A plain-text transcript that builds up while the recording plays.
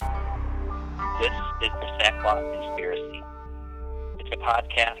This is the Sackcloth Conspiracy. It's a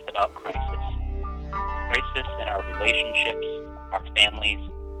podcast about crisis. Crisis in our relationships, our families,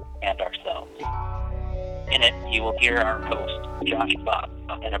 and ourselves. In it, you will hear our host, Josh and Bob,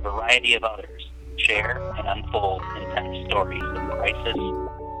 and a variety of others share and unfold intense stories of crisis,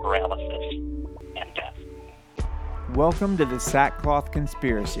 paralysis, and death. Welcome to the Sackcloth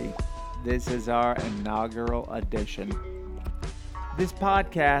Conspiracy. This is our inaugural edition. This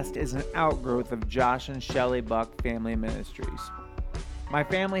podcast is an outgrowth of Josh and Shelly Buck Family Ministries. My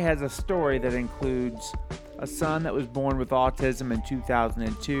family has a story that includes a son that was born with autism in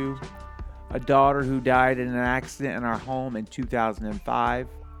 2002, a daughter who died in an accident in our home in 2005,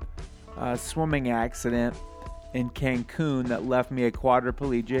 a swimming accident in Cancun that left me a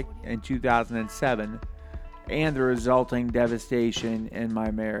quadriplegic in 2007, and the resulting devastation in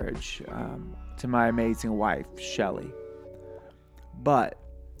my marriage to my amazing wife, Shelly. But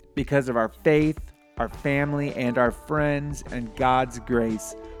because of our faith, our family, and our friends, and God's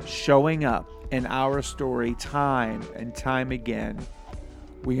grace showing up in our story time and time again,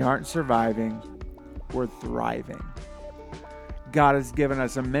 we aren't surviving, we're thriving. God has given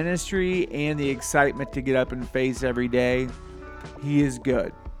us a ministry and the excitement to get up and face every day. He is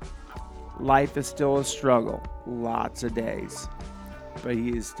good. Life is still a struggle, lots of days, but He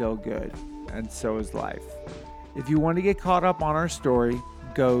is still good, and so is life. If you want to get caught up on our story,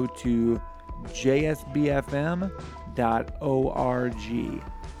 go to jsbfm.org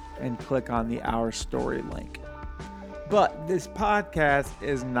and click on the Our Story link. But this podcast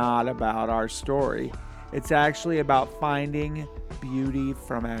is not about our story. It's actually about finding beauty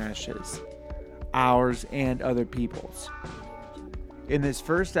from ashes, ours and other people's. In this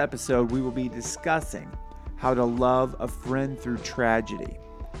first episode, we will be discussing how to love a friend through tragedy.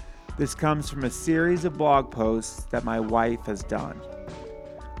 This comes from a series of blog posts that my wife has done.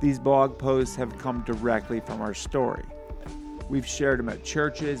 These blog posts have come directly from our story. We've shared them at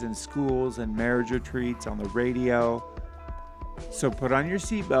churches and schools and marriage retreats, on the radio. So put on your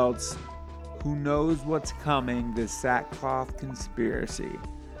seatbelts. Who knows what's coming? The Sackcloth Conspiracy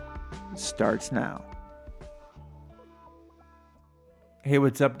starts now. Hey,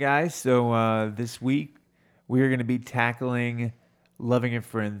 what's up, guys? So this week we are going to be tackling loving a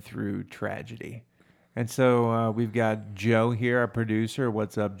friend through tragedy. And so we've got Joe here, our producer.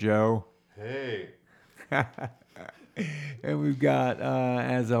 What's up, Joe? Hey. And we've got,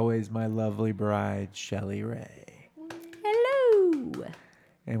 as always, my lovely bride, Shelly Ray. Hello.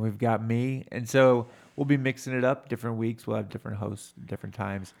 And we've got me. And so we'll be mixing it up different weeks. We'll have different hosts, different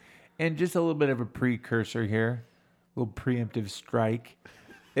times. And just a little bit of a precursor here, a little preemptive strike.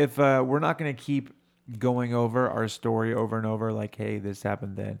 If we're not going to keep going over our story over and over, like, hey, this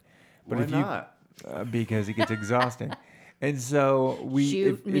happened then. But Why if not? Because it gets exhausting. And so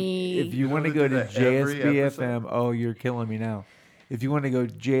if you want to go to JSBFM, oh, you're killing me now. If you want to go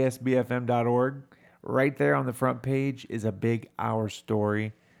to jsbfm.org, right there on the front page is a big Our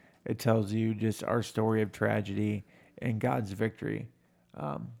Story. It tells you just our story of tragedy and God's victory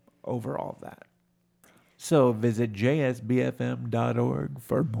over all of that. So visit jsbfm.org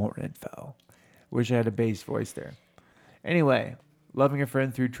for more info. Wish I had a bass voice there. Anyway, loving a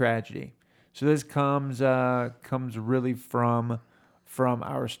friend through tragedy. So this comes really from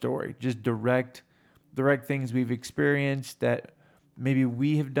our story. Just direct things we've experienced that maybe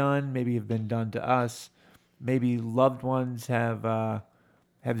we have done, maybe have been done to us, maybe loved ones have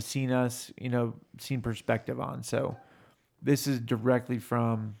seen us, seen perspective on. So this is directly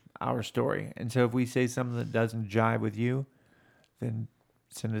from our story. And so if we say something that doesn't jive with you, then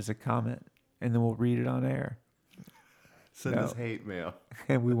send us a comment, and then we'll read it on air. Send us hate mail.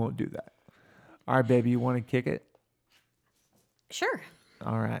 And we won't do that. All right, baby, you want to kick it? Sure.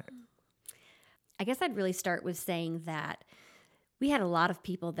 All right. I guess I'd really start with saying that we had a lot of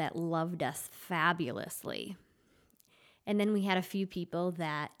people that loved us fabulously. And then we had a few people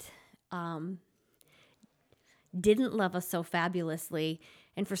that didn't love us so fabulously.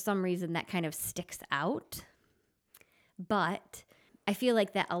 And for some reason, that kind of sticks out. But I feel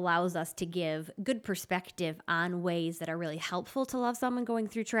like that allows us to give good perspective on ways that are really helpful to love someone going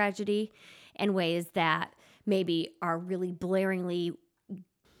through tragedy, and ways that maybe are really blaringly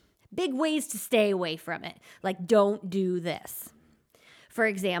big ways to stay away from it. Like, don't do this. For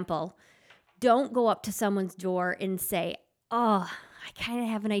example, don't go up to someone's door and say, oh, I kind of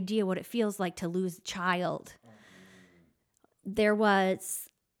have an idea what it feels like to lose a child. There was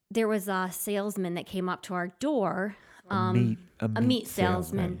a salesman that came up to our door, a meat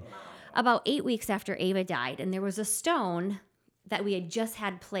salesman, about 8 weeks after Ava died, and there was a stone that we had just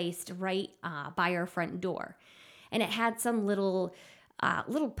had placed right by our front door, and it had some little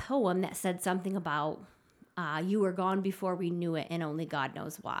little poem that said something about you were gone before we knew it, and only God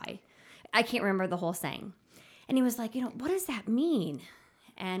knows why. I can't remember the whole saying. And he was like, what does that mean?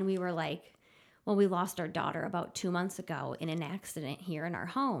 And we were like, well, we lost our daughter about 2 months ago in an accident here in our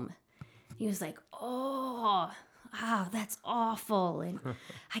home. He was like, oh, wow, that's awful. And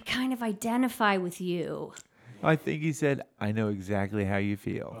I kind of identify with you. I think he said, I know exactly how you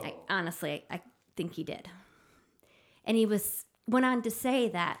feel. Honestly, I think he did. And he went on to say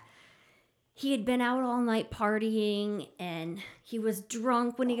that he had been out all night partying, and he was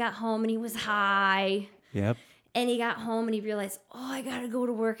drunk when he got home, and he was high. Yep. And he got home and he realized, I got to go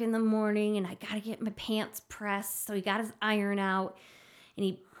to work in the morning, and I got to get my pants pressed. So he got his iron out, and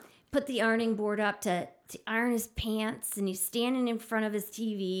he put the ironing board up to iron his pants, and he's standing in front of his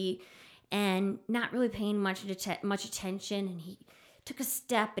TV and not really paying much attention. And he took a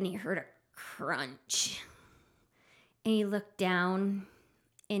step and he heard a crunch. And he looked down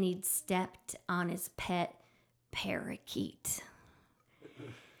and he'd stepped on his pet parakeet.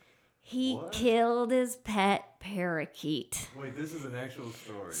 He killed his pet parakeet. Wait, this is an actual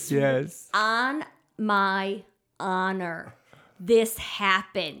story. Yes. On my honor, this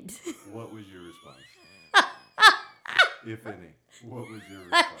happened. What was your response? If any. What was your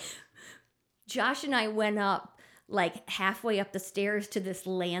response? Josh and I went up like halfway up the stairs to this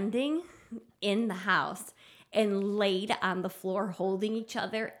landing in the house and laid on the floor holding each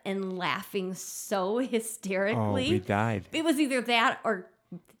other and laughing so hysterically. Oh, we died. It was either that or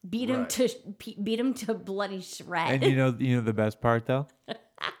beat him to bloody shred. And you know the best part though?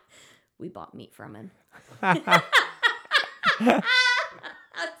 We bought meat from him.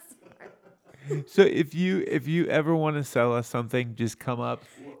 So if you ever want to sell us something, just come up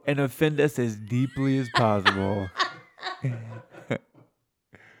and offend us as deeply as possible.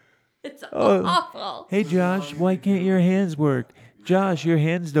 It's awful. Hey Josh, why can't your hands work? Josh, your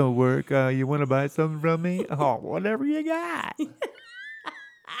hands don't work. You want to buy something from me? Oh, whatever you got.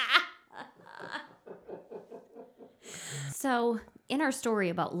 So, in our story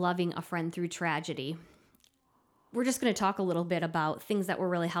about loving a friend through tragedy, we're just going to talk a little bit about things that were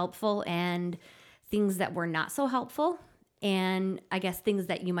really helpful and things that were not so helpful, and I guess things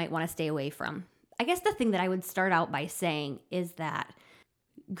that you might want to stay away from. I guess the thing that I would start out by saying is that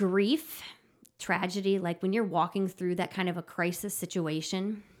grief, tragedy, like when you're walking through that kind of a crisis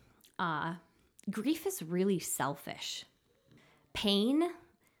situation, grief is really selfish. Pain,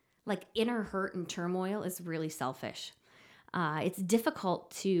 like inner hurt and turmoil, is really selfish. It's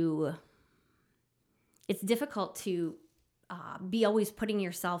difficult to be always putting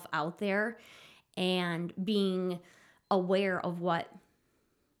yourself out there and being aware of what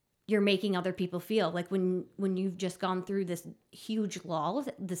you're making other people feel. Like when you've just gone through this huge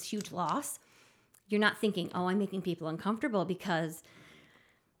loss, you're not thinking, I'm making people uncomfortable because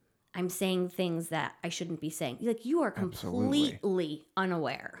I'm saying things that I shouldn't be saying. Like you are completely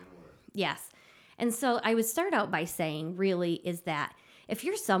unaware. Yes. And so I would start out by saying really is that if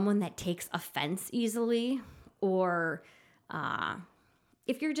you're someone that takes offense easily, or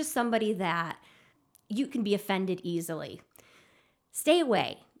if you're just somebody that you can be offended easily, stay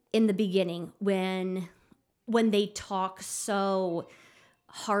away in the beginning when they talk so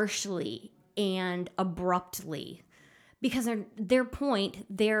harshly and abruptly, because their point,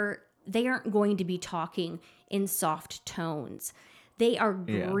 they aren't going to be talking in soft tones. They are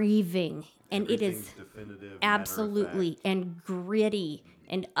grieving, and it is absolutely and gritty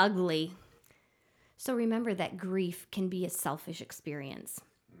and ugly. So remember that grief can be a selfish experience,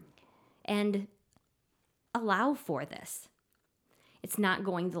 and allow for this. It's not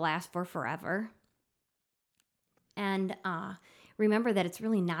going to last for forever. And remember that it's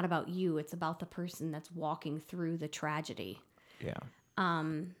really not about you. It's about the person that's walking through the tragedy. Yeah.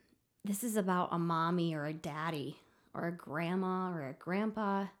 This is about a mommy or a daddy or a grandma or a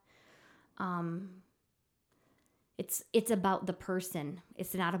grandpa. It's about the person.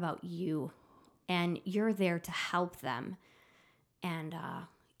 It's not about you. And you're there to help them. And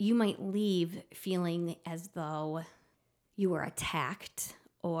you might leave feeling as though you were attacked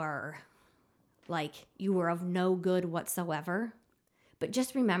or like you were of no good whatsoever. But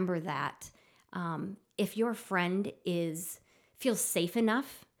just remember that if your friend feels safe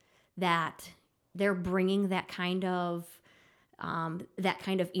enough that they're bringing that kind of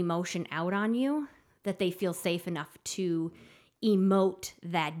emotion out on you, that they feel safe enough to emote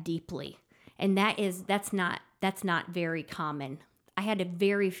that deeply. And that's not very common. I had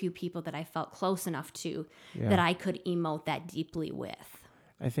very few people that I felt close enough to that I could emote that deeply with.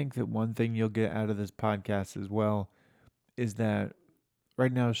 I think that one thing you'll get out of this podcast as well is that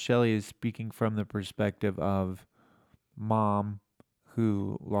right now Shelly is speaking from the perspective of mom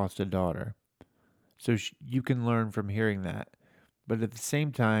who lost a daughter. So you can learn from hearing that. But at the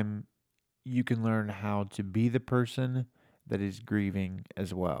same time, you can learn how to be the person that is grieving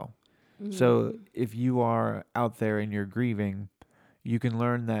as well. So if you are out there and you're grieving, you can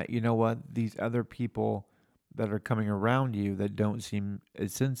learn that, you know what, these other people that are coming around you that don't seem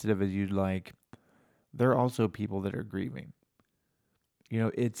as sensitive as you'd like, they're also people that are grieving. You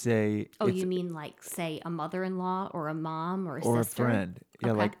know, Oh, you mean like, say, a mother-in-law or a mom or a or sister? a friend. Yeah,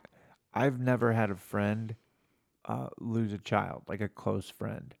 Okay. like I've never had a friend lose a child, like a close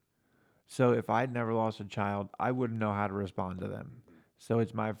friend. So if I'd never lost a child, I wouldn't know how to respond to them. So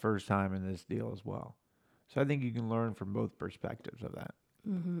it's my first time in this deal as well. So I think you can learn from both perspectives of that.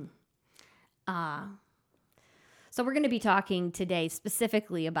 So we're going to be talking today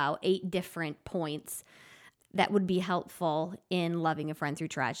specifically about 8 different points that would be helpful in loving a friend through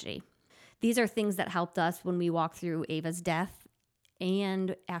tragedy. These are things that helped us when we walked through Ava's death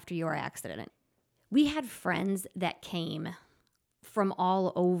and after your accident. We had friends that came from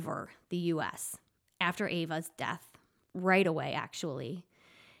all over the U.S. after Ava's death, right away, actually,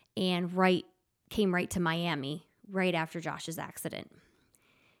 and came right to Miami right after Josh's accident.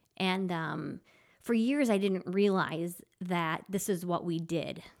 And for years, I didn't realize that this is what we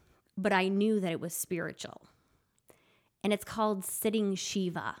did, but I knew that it was spiritual. And it's called sitting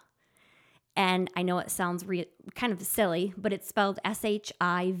Shiva. And I know it sounds kind of silly, but it's spelled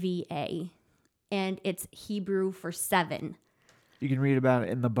S-H-I-V-A. And it's Hebrew for 7. You can read about it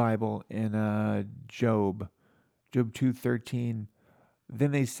in the Bible in Job 2:13.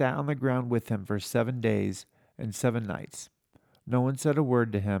 Then they sat on the ground with him for 7 days and 7 nights. No one said a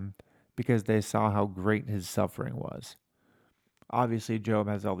word to him because they saw how great his suffering was. Obviously, Job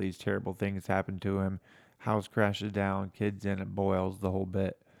has all these terrible things happen to him. House crashes down, kids in it, boils, the whole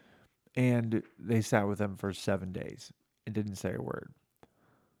bit. And they sat with him for 7 days and didn't say a word.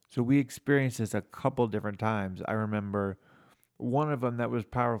 So we experienced this a couple different times. I remember one of them that was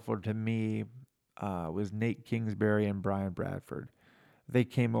powerful to me was Nate Kingsbury and Brian Bradford. They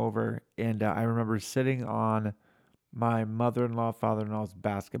came over, and I remember sitting on my mother-in-law, father-in-law's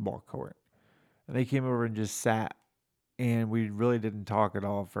basketball court. And they came over and just sat, and we really didn't talk at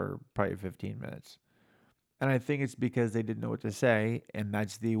all for probably 15 minutes. And I think it's because they didn't know what to say, and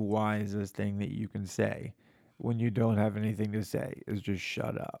that's the wisest thing that you can say when you don't have anything to say, is just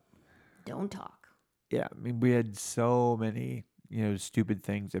shut up. Don't talk. Yeah, I mean, we had so many, stupid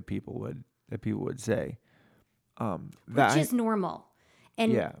things that people would say. Which is normal.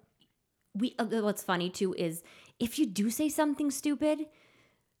 And yeah, what's funny too is if you do say something stupid,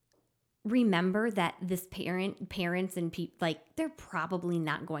 remember that this parents and people, like, they're probably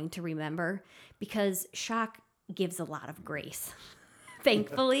not going to remember, because shock gives a lot of grace.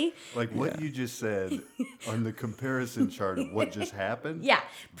 Thankfully. Like what you just said on the comparison chart of what just happened. Yeah,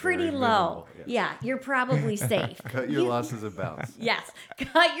 pretty very low. minimal, Yeah, you're probably safe. Cut your losses and bounce. Yes,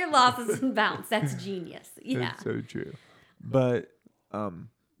 cut your losses and bounce. That's genius. Yeah. that's so true. But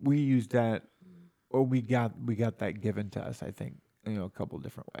we used that, or we got that given to us, I think, a couple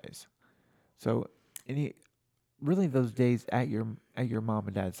different ways. So really those days at your mom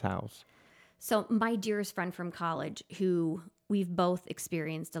and dad's house. So my dearest friend from college, who we've both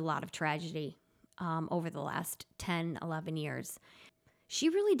experienced a lot of tragedy over the last 10, 11 years, she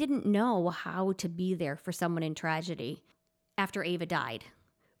really didn't know how to be there for someone in tragedy after Ava died.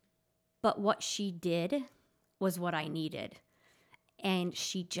 But what she did was what I needed. And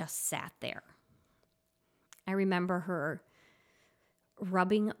she just sat there. I remember her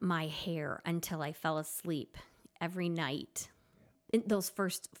rubbing my hair until I fell asleep every night. In those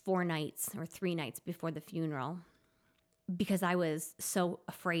first 4 nights or 3 nights before the funeral, because I was so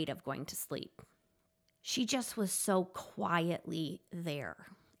afraid of going to sleep. She just was so quietly there.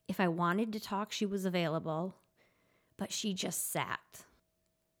 If I wanted to talk, she was available, but she just sat.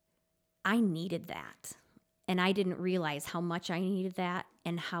 I needed that, and I didn't realize how much I needed that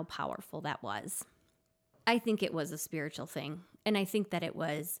and how powerful that was. I think it was a spiritual thing, and I think that it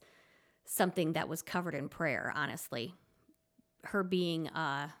was something that was covered in prayer, honestly. Her being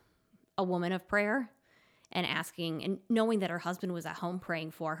a woman of prayer and asking and knowing that her husband was at home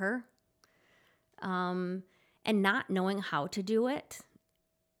praying for her, and not knowing how to do it,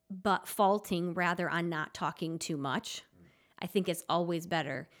 but faulting rather on not talking too much. I think it's always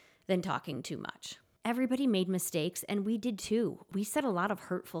better than talking too much. Everybody made mistakes, and we did too. We said a lot of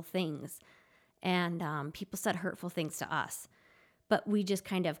hurtful things, and people said hurtful things to us, but we just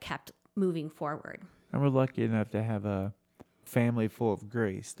kind of kept moving forward. And we're lucky enough to have a family full of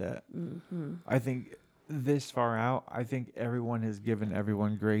grace that I think this far out, I think everyone has given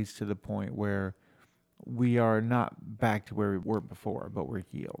everyone grace to the point where we are not back to where we were before, but we're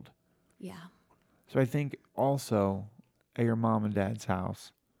healed. Yeah. So I think also at your mom and dad's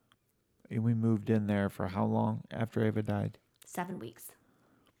house, and we moved in there for how long after Ava died? 7 weeks.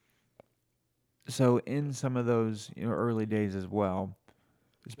 So in some of those early days as well,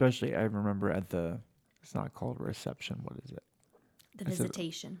 especially I remember it's not called a reception. What is it? The I said-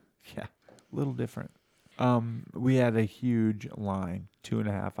 visitation. Yeah, a little different. We had a huge line,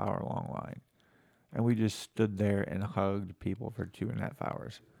 2.5 hour long line. And we just stood there and hugged people for 2.5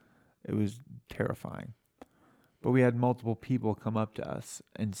 hours. It was terrifying. But we had multiple people come up to us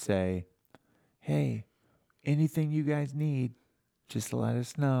and say, hey, anything you guys need, just let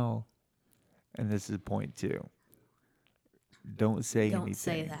us know. And this is point 2. Don't say anything. Don't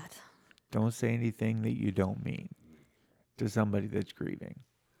say that. Don't say anything that you don't mean to somebody that's grieving.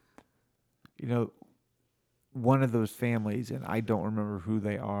 One of those families, and I don't remember who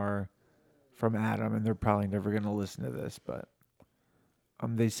they are from Adam, and they're probably never going to listen to this, but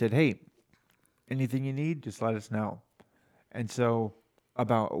they said, hey, anything you need, just let us know. And so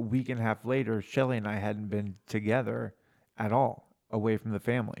about a week and a half later, Shelly and I hadn't been together at all, away from the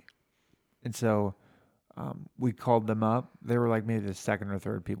family. And so we called them up. They were like maybe the second or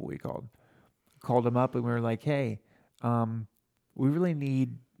third people we called. Called them up and we were like, hey, we really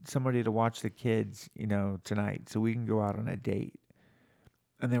need somebody to watch the kids, tonight so we can go out on a date.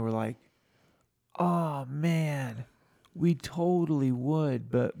 And they were like, oh, man, we totally would,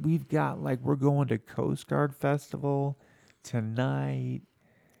 but we're going to Coast Guard Festival tonight.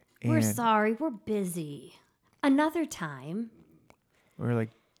 We're and sorry. We're busy. Another time. We were like,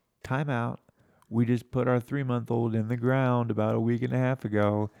 time out. We just put our 3-month-old in the ground about a week and a half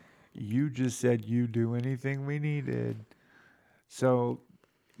ago. You just said you'd do anything we needed. So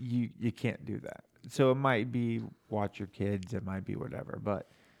you can't do that. So it might be watch your kids. It might be whatever. But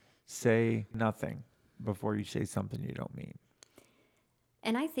say nothing before you say something you don't mean.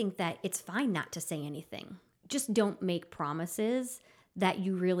 And I think that it's fine not to say anything. Just don't make promises that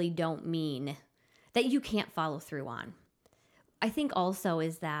you really don't mean, that you can't follow through on. I think also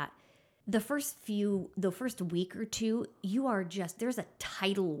is that the first week or two, there's a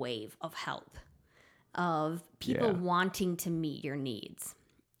tidal wave of help, of people wanting to meet your needs.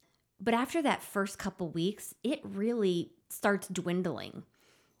 But after that first couple weeks, it really starts dwindling.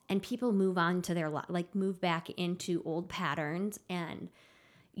 And people move on to their move back into old patterns, and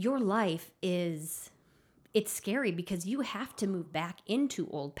your life it's scary because you have to move back into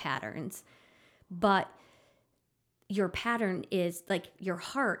old patterns, but your pattern is like your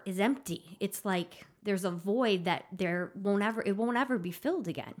heart is empty. It's like there's a void that it won't ever be filled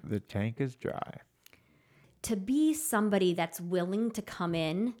again. The tank is dry. To be somebody that's willing to come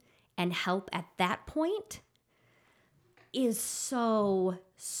in and help at that point is so,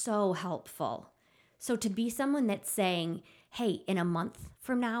 so helpful. So to be someone that's saying, hey, in a month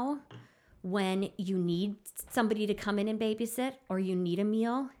from now, when you need somebody to come in and babysit or you need a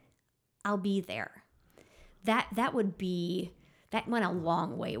meal, I'll be there. That went a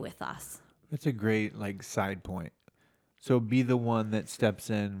long way with us. That's a great side point. So be the one that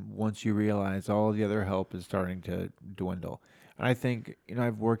steps in once you realize all the other help is starting to dwindle. And I think,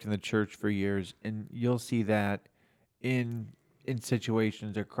 I've worked in the church for years, and you'll see that in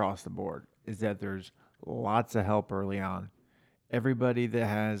situations across the board, is that there's lots of help early on. Everybody that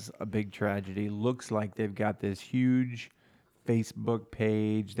has a big tragedy looks like they've got this huge Facebook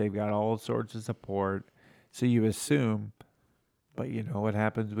page. They've got all sorts of support. So you assume, but you know what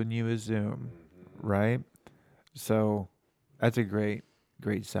happens when you assume, right? So that's a great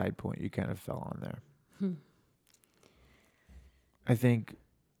side point you kind of fell on there. I think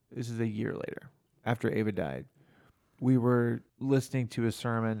this is a year later, after Ava died. We were listening to a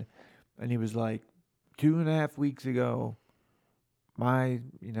sermon, and he was like, 2.5 weeks ago, my,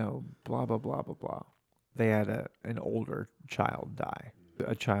 blah, blah, blah, blah, blah. They had an older child die,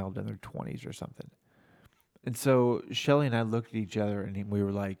 a child in their 20s or something. And so Shelly and I looked at each other, and we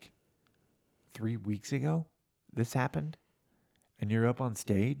were like, 3 weeks ago, this happened? And you're up on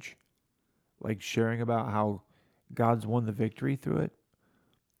stage, sharing about how God's won the victory through it?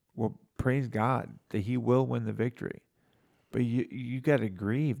 Well, praise God that he will win the victory. But you got to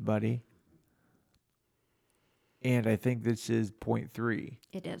grieve, buddy. And I think this is point 3.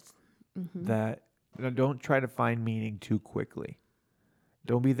 It is. Mm-hmm. That don't try to find meaning too quickly.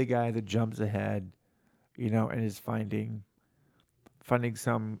 Don't be the guy that jumps ahead, and is finding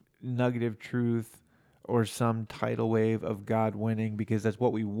some nugget of truth or some tidal wave of God winning because that's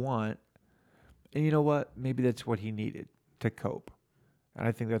what we want. And you know what? Maybe that's what he needed to cope. And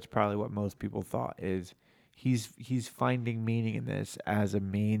I think that's probably what most people thought is he's finding meaning in this as a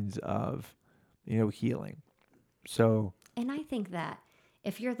means of healing. So, And I think that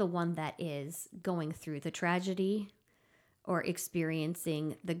if you're the one that is going through the tragedy or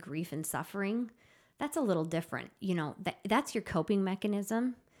experiencing the grief and suffering, that's a little different. That's your coping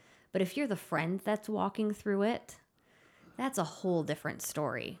mechanism. But if you're the friend that's walking through it, that's a whole different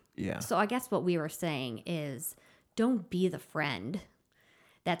story. yeah. So I guess what we were saying is don't be the friend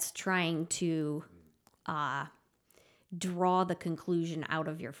that's trying to draw the conclusion out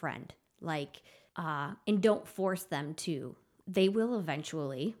of your friend. And don't force them to. They will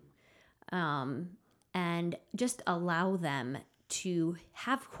eventually. And just allow them to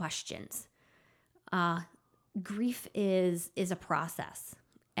have questions. Grief is a process,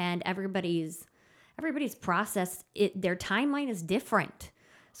 and everybody's process, their timeline is different.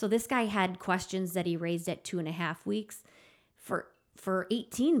 So this guy had questions that he raised at 2.5 weeks. For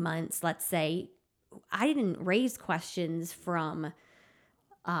 18 months, let's say, I didn't raise questions from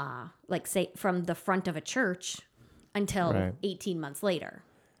from the front of a church until 18 months later.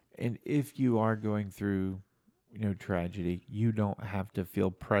 And if you are going through, tragedy, you don't have to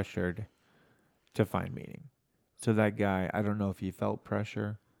feel pressured to find meaning. So that guy, I don't know if he felt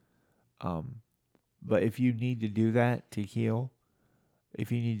pressure, but if you need to do that to heal,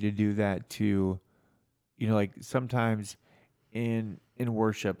 if you need to do that to, sometimes in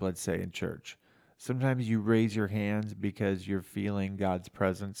worship, let's say in church, sometimes you raise your hands because you're feeling God's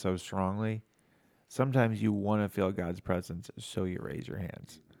presence so strongly. Sometimes you want to feel God's presence, so you raise your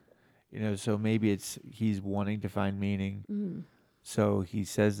hands. So maybe he's wanting to find meaning. So he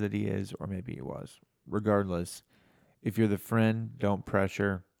says that he is, or maybe he was. Regardless, if you're the friend, don't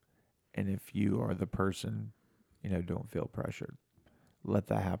pressure. And if you are the person, don't feel pressured. Let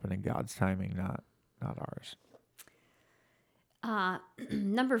that happen in God's timing, not ours.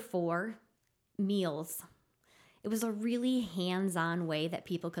 Number 4, meals. It was a really hands-on way that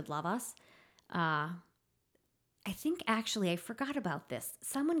people could love us. I think actually I forgot about this.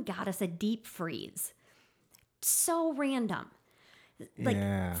 Someone got us a deep freeze. So random.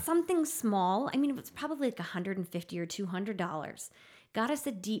 Something small. I mean, it was probably like $150 or $200. Got us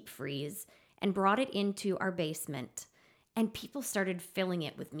a deep freeze and brought it into our basement. And people started filling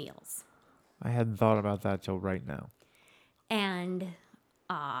it with meals. I hadn't thought about that till right now. And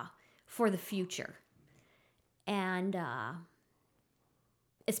for the future. And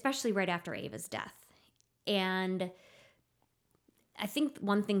especially right after Ava's death. And I think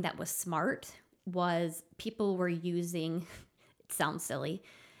one thing that was smart was people were using, it sounds silly,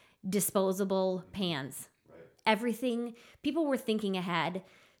 disposable pans. Right. Everything, people were thinking ahead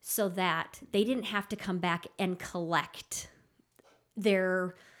so that they didn't have to come back and collect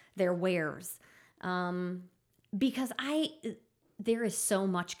their wares. Because there is so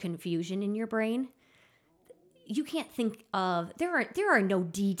much confusion in your brain. You can't think of, there are no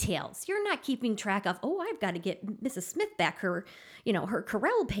details. You're not keeping track of, I've got to get Mrs. Smith back her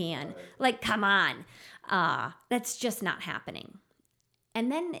Corel pan. Like, come on. That's just not happening. And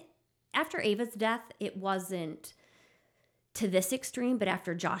then after Ava's death, it wasn't to this extreme, but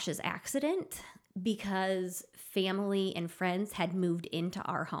after Josh's accident, because family and friends had moved into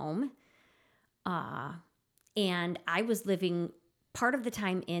our home. And I was living part of the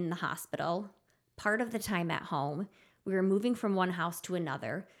time in the hospital, part of the time at home. We were moving from one house to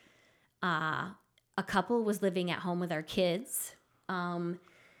another. A couple was living at home with our kids.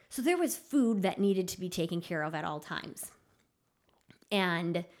 So there was food that needed to be taken care of at all times.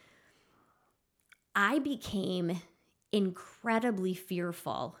 And I became incredibly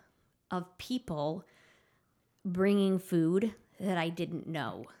fearful of people bringing food that I didn't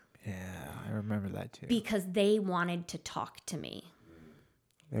know. Yeah, I remember that too. Because they wanted to talk to me.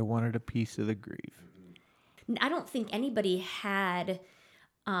 They wanted a piece of the grief. I don't think anybody had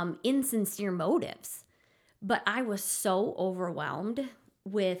insincere motives, but I was so overwhelmed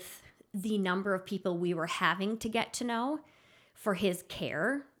with the number of people we were having to get to know for his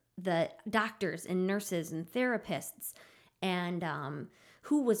care, the doctors and nurses and therapists, and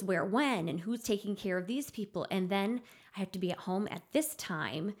who was where when and who's taking care of these people. And then I have to be at home at this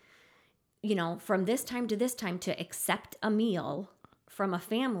time, from this time to this time, to accept a meal from a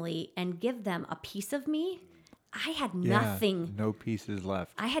family and give them a piece of me. I had nothing. No pieces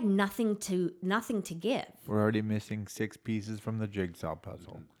left. I had nothing to give. We're already missing 6 pieces from the jigsaw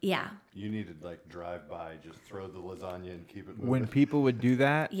puzzle. Yeah. You needed drive by, just throw the lasagna and keep it moving. When people would do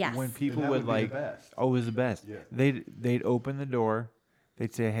that, yes. When people would would be the best. it was the best. Yeah. They'd open the door.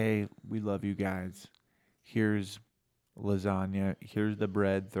 They'd say, "Hey, we love you guys. Here's lasagna. Here's the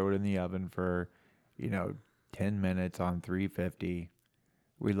bread. Throw it in the oven for, 10 minutes on 350.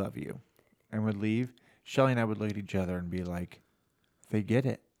 We love you." And would leave. Shelly and I would look at each other and be like, they get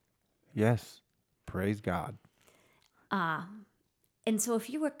it. Yes, Praise God. And so if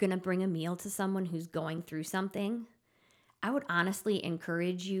you were going to bring a meal to someone who's going through something, I would honestly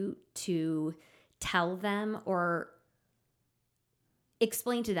encourage you to tell them or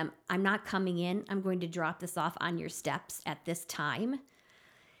explain to them, I'm not coming in. I'm going to drop this off on your steps at this time.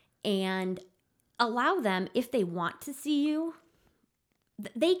 And allow them, if they want to see you,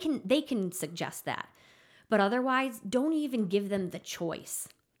 they can suggest that. But otherwise, don't even give them the choice.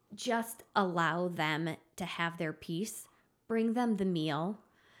 Just allow them to have their peace. Bring them the meal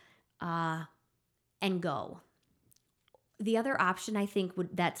and go. The other option I think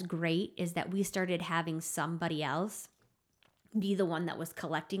that's great is that we started having somebody else be the one that was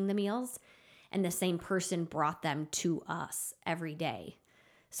collecting the meals, and the same person brought them to us every day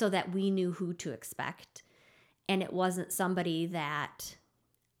so that we knew who to expect. And it wasn't somebody that,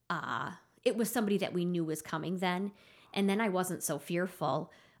 it was somebody that we knew was coming then. And then I wasn't so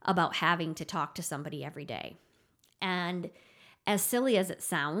fearful about having to talk to somebody every day. And as silly as it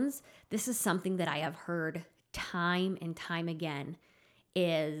sounds, this is something that I have heard time and time again,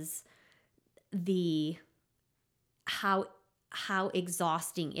 is how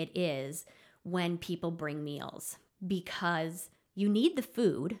exhausting it is when people bring meals, because you need the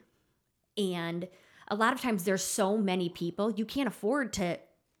food, and a lot of times there's so many people, you can't afford to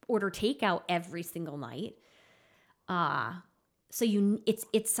order takeout every single night. So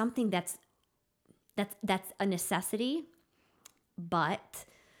it's something that's a necessity, but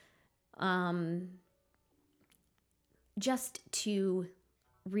just to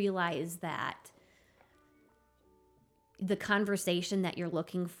realize that the conversation that you're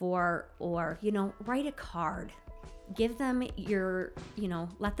looking for, or, write a card, give them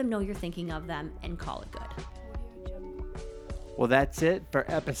let them know you're thinking of them, and call it good. Well, that's it for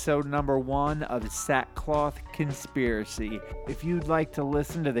episode number 1 of Sackcloth Conspiracy. If you'd like to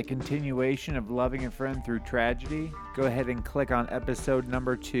listen to the continuation of Loving a Friend Through Tragedy, go ahead and click on episode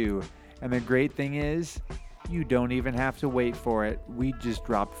number 2. And the great thing is, you don't even have to wait for it. We just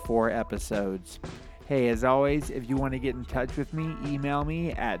dropped 4 episodes. Hey, as always, if you want to get in touch with me, email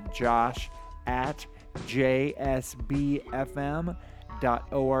me at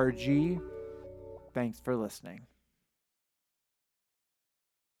josh@jsbfm.org. Thanks for listening.